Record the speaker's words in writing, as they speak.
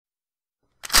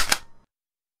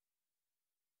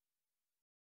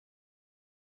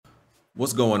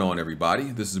What's going on,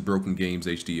 everybody? This is Broken Games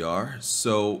HDR.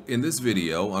 So in this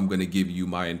video, I'm going to give you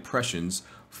my impressions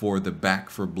for the Back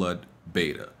for Blood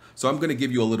beta. So I'm going to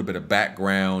give you a little bit of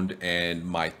background and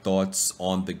my thoughts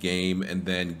on the game, and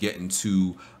then get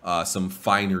into some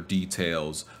finer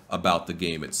details about the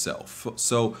game itself.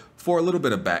 So for a little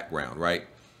bit of background, right?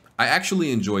 I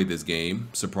actually enjoyed this game,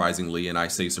 surprisingly, and I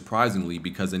say surprisingly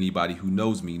because anybody who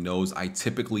knows me knows I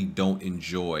typically don't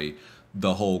enjoy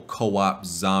the whole co-op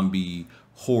zombie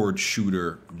horde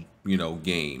shooter,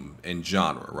 game and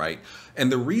genre, right? And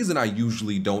the reason I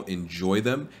usually don't enjoy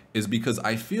them is because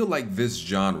I feel like this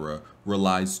genre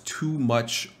relies too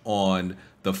much on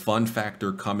the fun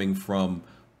factor coming from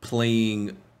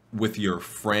playing with your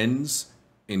friends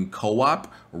in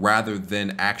co-op rather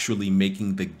than actually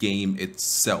making the game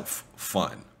itself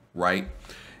fun, right?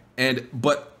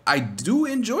 But I do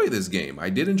enjoy this game. I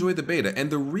did enjoy the beta, and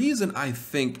the reason I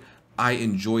think I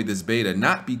enjoy this beta,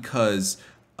 not because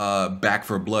Back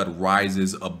for Blood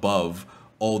rises above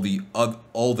all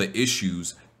the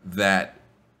issues that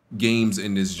games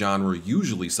in this genre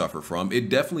usually suffer from. It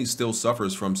definitely still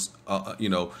suffers from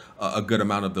a good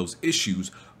amount of those issues.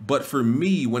 But for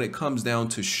me, when it comes down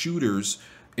to shooters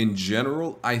in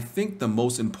general, I think the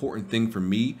most important thing for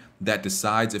me that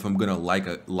decides if I'm gonna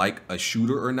like a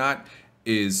shooter or not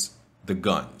is the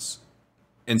guns,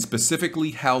 and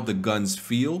specifically how the guns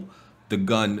feel, the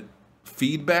gun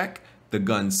feedback, the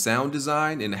gun sound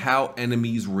design, and how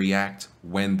enemies react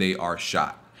when they are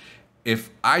shot. If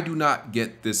I do not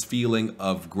get this feeling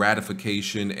of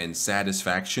gratification and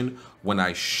satisfaction when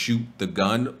I shoot the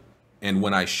gun and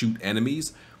when I shoot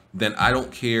enemies, then I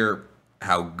don't care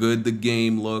how good the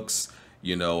game looks,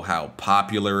 how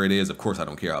popular it is. Of course, I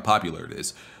don't care how popular it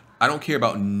is. I don't care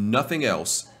about nothing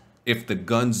else if the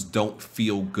guns don't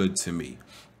feel good to me.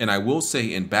 And I will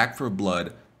say in Back for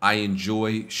Blood, I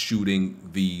enjoy shooting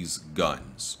these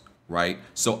guns, right?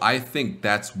 So I think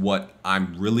that's what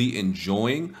I'm really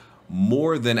enjoying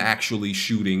more than actually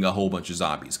shooting a whole bunch of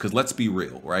zombies. Because let's be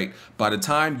real, right? By the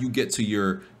time you get to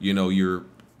your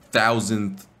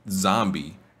 1000th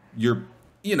zombie,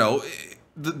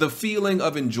 the feeling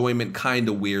of enjoyment kind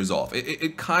of wears off.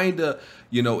 It kind of,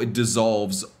 it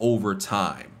dissolves over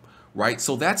time, right?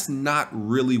 So that's not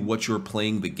really what you're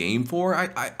playing the game for,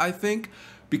 I think.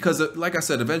 Because like I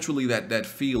said, eventually that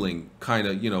feeling kind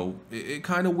of, it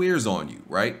kind of wears on you,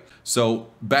 right? So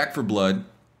Back for Blood,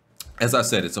 as I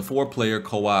said, it's a 4-player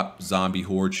co-op zombie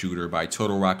horde shooter by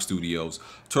Turtle Rock Studios.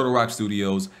 Turtle Rock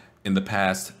Studios in the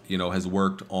past, has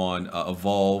worked on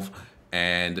Evolve,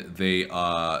 and they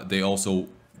also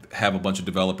have a bunch of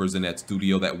developers in that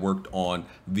studio that worked on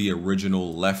the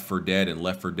original Left 4 Dead and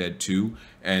Left 4 Dead 2.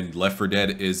 And Left 4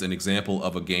 Dead is an example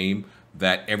of a game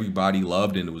that everybody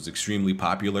loved, and it was extremely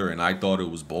popular, and I thought it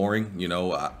was boring,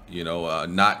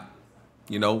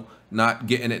 not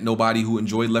getting at nobody who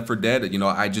enjoyed Left 4 Dead.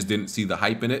 I just didn't see the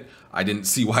hype in it. I didn't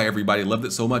see why everybody loved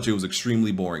it so much. It was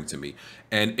extremely boring to me.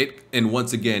 And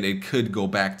once again, it could go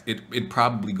back, it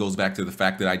probably goes back to the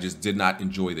fact that I just did not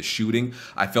enjoy the shooting.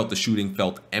 I felt the shooting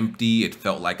felt empty. It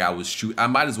felt like I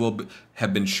might as well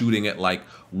have been shooting at like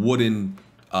wooden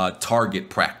target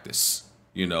practice.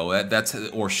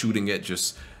 Or shooting at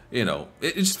just,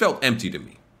 it just felt empty to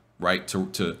me, right?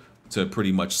 To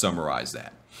pretty much summarize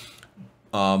that.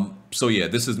 So yeah,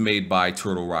 this is made by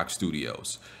Turtle Rock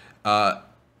Studios.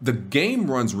 The game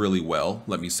runs really well,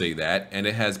 let me say that, and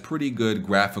it has pretty good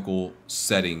graphical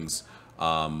settings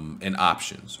and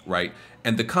options, right?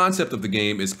 And the concept of the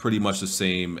game is pretty much the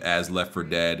same as Left 4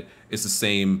 Dead. It's the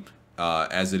same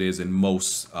as it is in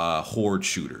most horde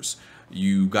shooters.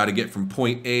 You got to get from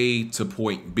point A to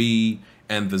point B,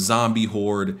 and the zombie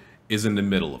horde is in the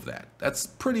middle of that. That's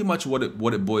pretty much what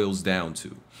it boils down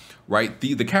to, right?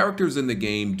 The characters in the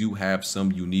game do have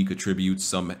some unique attributes.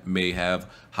 Some may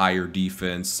have higher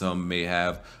defense, some may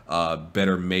have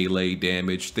better melee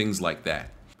damage, things like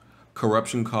that.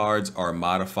 Corruption cards are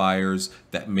modifiers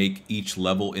that make each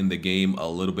level in the game a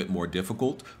little bit more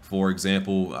difficult. For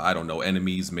example, I don't know,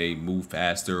 enemies may move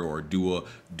faster or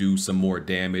do some more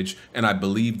damage. And I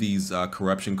believe these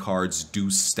corruption cards do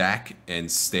stack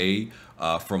and stay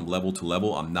from level to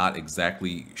level. I'm not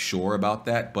exactly sure about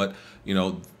that, but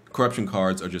corruption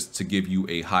cards are just to give you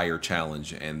a higher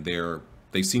challenge, and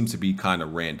they seem to be kind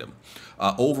of random.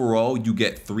 Overall, you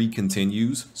get 3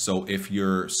 continues. So if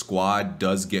your squad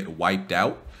does get wiped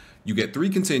out, you get 3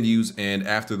 continues, and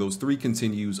after those 3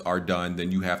 continues are done,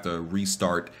 then you have to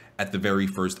restart at the very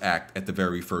first act, at the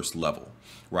very first level,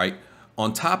 right?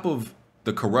 On top of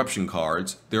the corruption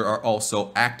cards, there are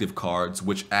also active cards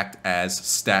which act as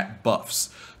stat buffs.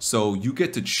 So you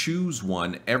get to choose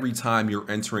one every time you're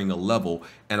entering a level,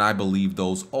 and I believe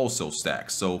those also stack.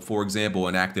 So for example,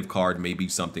 an active card may be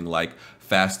something like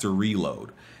faster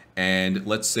reload. And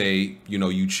let's say,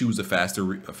 you choose a faster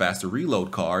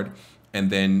reload card, and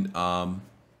then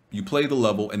you play the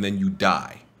level and then you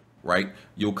die, right?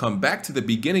 You'll come back to the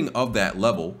beginning of that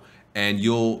level and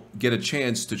you'll get a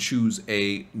chance to choose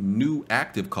a new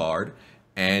active card,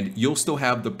 and you'll still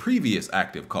have the previous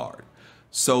active card.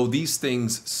 So these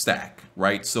things stack,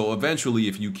 right? So eventually,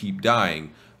 if you keep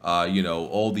dying,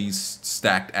 all these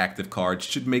stacked active cards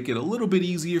should make it a little bit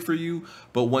easier for you.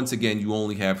 But once again, you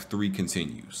only have 3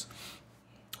 continues.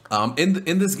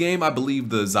 In this game, I believe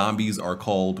the zombies are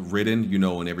called Ridden.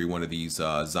 In every one of these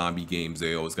zombie games,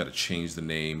 they always got to change the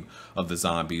name of the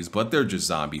zombies, but they're just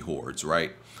zombie hordes,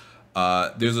 right?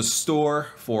 There's a store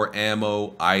for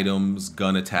ammo, items,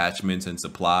 gun attachments, and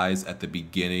supplies at the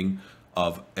beginning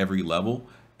of every level,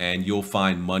 and you'll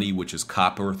find money, which is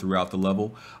copper, throughout the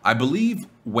level. I believe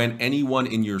when anyone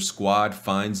in your squad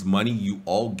finds money, you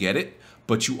all get it,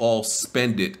 but you all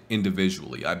spend it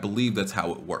individually. I believe that's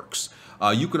how it works.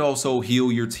 You can also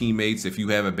heal your teammates. If you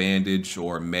have a bandage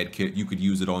or a med kit, you could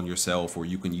use it on yourself, or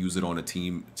you can use it on a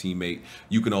teammate.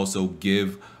 You can also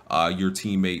give your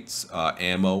teammates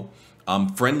ammo.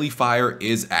 Friendly fire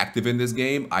is active in this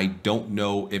game. I don't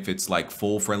know if it's like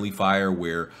full friendly fire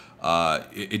where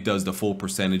it does the full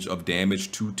percentage of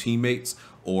damage to teammates,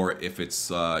 or if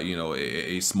it's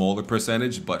a smaller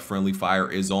percentage, but friendly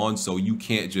fire is on, so you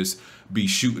can't just be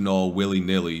shooting all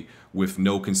willy-nilly with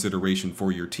no consideration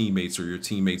for your teammates or your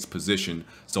teammates' position.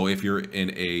 So if you're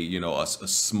in a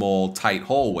small tight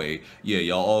hallway, yeah,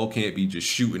 y'all all can't be just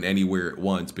shooting anywhere at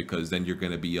once, because then you're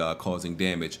going to be causing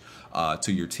damage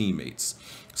to your teammates.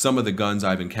 Some of the guns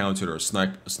I've encountered are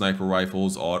sniper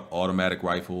rifles, automatic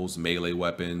rifles, melee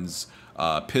weapons,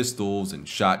 pistols, and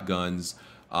shotguns.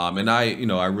 And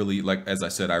I really, like, as I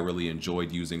said, I really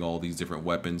enjoyed using all these different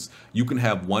weapons. You can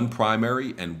have one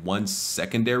primary and one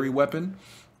secondary weapon,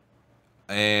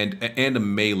 and a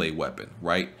melee weapon,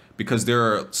 right? Because there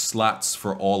are slots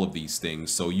for all of these things.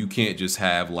 So you can't just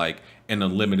have like an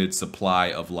unlimited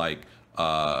supply of like,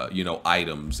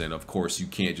 items. And of course you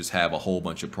can't just have a whole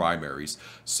bunch of primaries.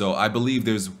 So I believe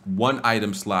there's one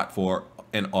item slot for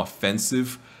an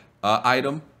offensive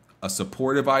item, a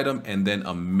supportive item, and then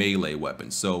a melee weapon.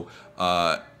 So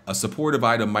a supportive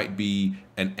item might be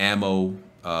an ammo,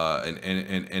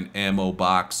 an ammo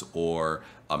box, or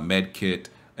a med kit.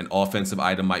 An offensive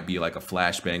item might be like a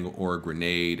flashbang or a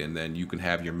grenade, and then you can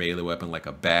have your melee weapon like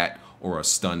a bat or a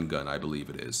stun gun, I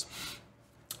believe it is.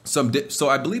 So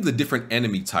I believe the different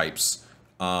enemy types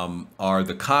are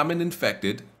the common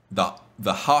infected,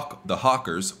 the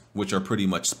hawkers, which are pretty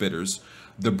much spitters,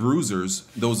 the bruisers,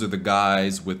 those are the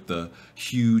guys with the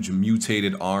huge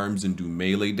mutated arms and do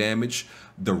melee damage,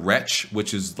 the wretch,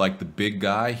 which is like the big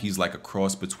guy, he's like a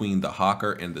cross between the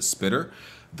hawker and the spitter,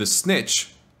 the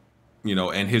snitch,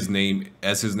 and his name,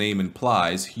 as his name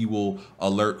implies, he will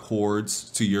alert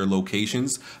hordes to your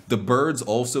locations. The birds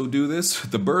also do this.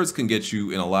 The birds can get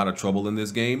you in a lot of trouble in this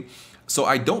game. So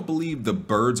I don't believe the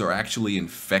birds are actually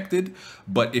infected,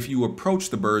 but if you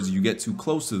approach the birds, you get too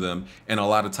close to them, and a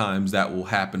lot of times that will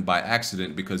happen by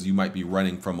accident, because you might be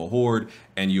running from a horde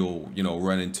and you'll,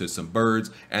 run into some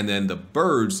birds, and then the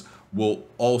birds will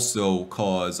also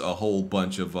cause a whole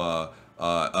bunch of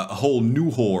a whole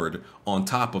new horde on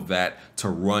top of that to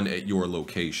run at your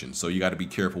location. So you got to be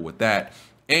careful with that.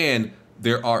 And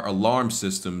there are alarm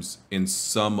systems in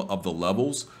some of the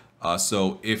levels.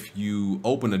 So if you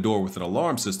open a door with an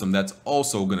alarm system, that's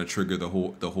also going to trigger the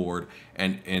horde,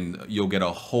 and you'll get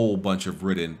a whole bunch of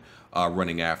Ridden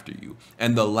running after you.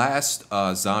 And the last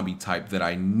zombie type that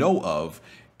I know of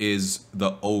is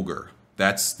the ogre.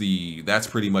 That's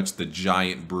pretty much the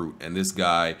giant brute, and this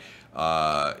guy,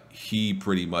 he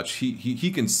pretty much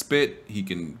he can spit, he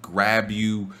can grab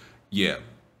you. Yeah,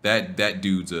 that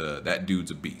dude's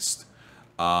a beast.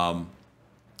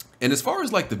 And as far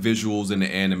as like the visuals and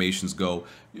the animations go,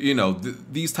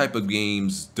 these type of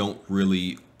games don't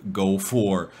really go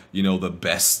for the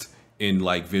best in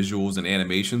like visuals and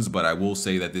animations, but I will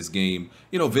say that this game,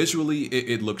 visually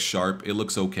it looks sharp, it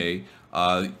looks okay.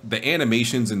 The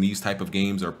animations in these type of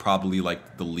games are probably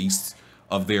like the least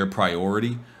of their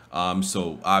priority.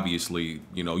 So obviously,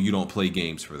 you don't play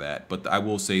games for that, but I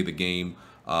will say the game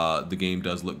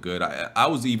does look good. I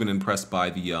was even impressed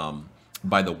by the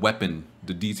by the weapon,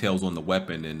 the details on the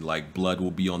weapon, and like blood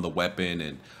will be on the weapon,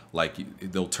 and like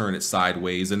they'll turn it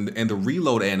sideways, and the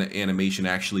reload animation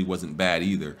actually wasn't bad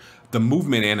either. The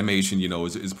movement animation, you know,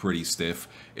 is pretty stiff.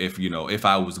 If you know, if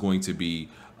I was going to be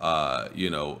you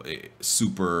know,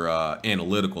 super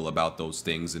analytical about those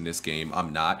things in this game,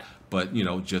 I'm not, but you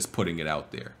know, just putting it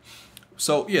out there.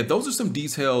 So yeah, those are some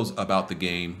details about the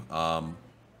game.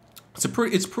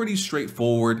 It's pretty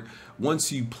straightforward.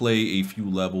 Once you play a few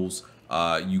levels,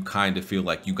 you kind of feel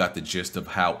like you got the gist of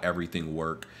how everything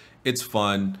works. It's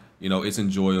fun, you know, it's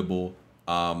enjoyable.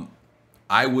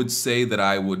 I would say that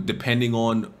I would, depending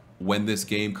on when this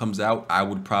game comes out, I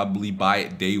would probably buy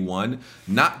it day one.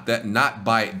 Not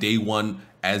buy it day one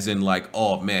as in like,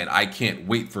 oh man, I can't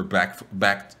wait for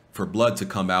Back for Blood to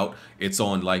come out. It's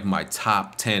on like my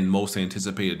top 10 most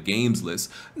anticipated games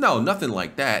list. No, nothing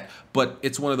like that. But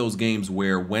it's one of those games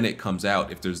where when it comes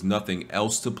out, if there's nothing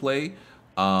else to play,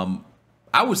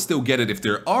 I would still get it if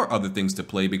there are other things to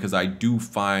play, because I do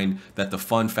find that the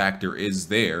fun factor is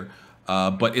there.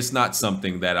 But it's not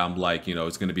something that I'm like, you know,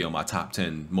 it's going to be on my top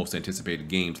 10 most anticipated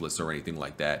games list or anything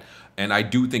like that. And I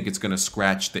do think it's going to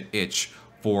scratch the itch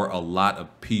for a lot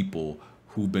of people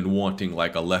who've been wanting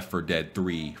like a Left 4 Dead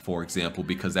 3, for example,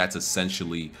 because that's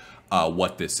essentially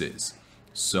what this is.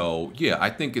 So yeah, I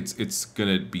think it's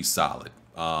going to be solid.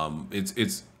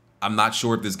 I'm not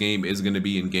sure if this game is going to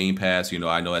be in Game Pass. You know,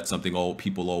 I know that's something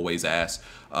people always ask.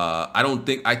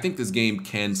 I think this game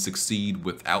can succeed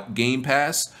without Game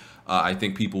Pass. I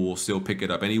think people will still pick it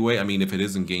up anyway. I mean, if it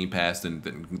is in Game Pass,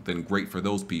 then great for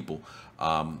those people.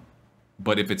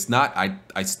 But if it's not,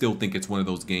 I still think it's one of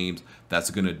those games that's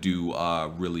going to do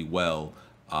really well,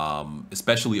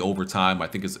 especially over time. I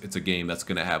think it's a game that's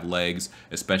going to have legs,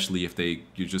 especially if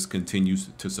you just continue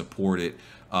to support it.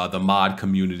 The mod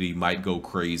community might go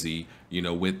crazy, you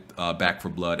know, with Back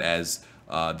 4 Blood, as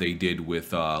they did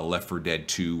with Left 4 Dead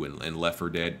 2 and Left 4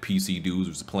 Dead. PC dudes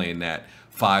was playing that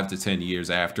 5 to 10 years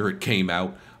after it came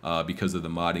out because of the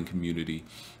modding community.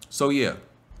 So yeah,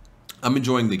 I'm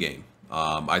enjoying the game.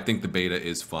 I think the beta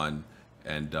is fun,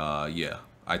 and yeah,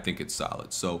 I think it's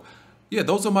solid. So yeah,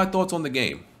 those are my thoughts on the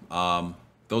game.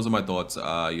 Those are my thoughts.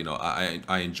 You know,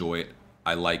 I enjoy it.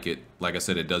 I like it. Like I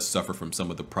said, it does suffer from some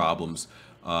of the problems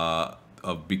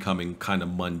of becoming kind of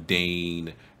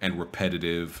mundane and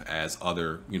repetitive as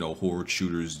other, you know, horde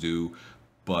shooters do.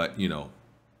 But you know,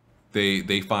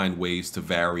 they find ways to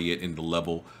vary it in the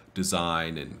level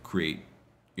design and create,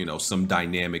 you know, some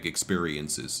dynamic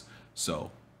experiences.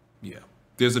 So yeah,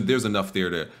 there's enough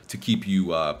there to keep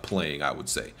you playing, I would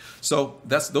say. So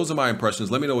those are my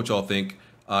impressions. Let me know what y'all think.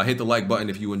 Hit the like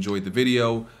button if you enjoyed the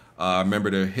video.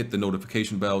 Remember to hit the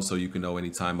notification bell so you can know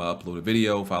anytime I upload a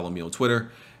video. Follow me on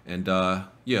Twitter. And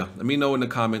yeah, let me know in the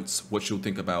comments what you'll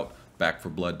think about Back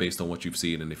 4 Blood based on what you've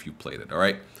seen and if you've played it. All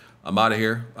right, I'm out of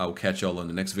here. I will catch y'all on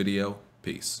the next video.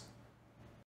 Peace.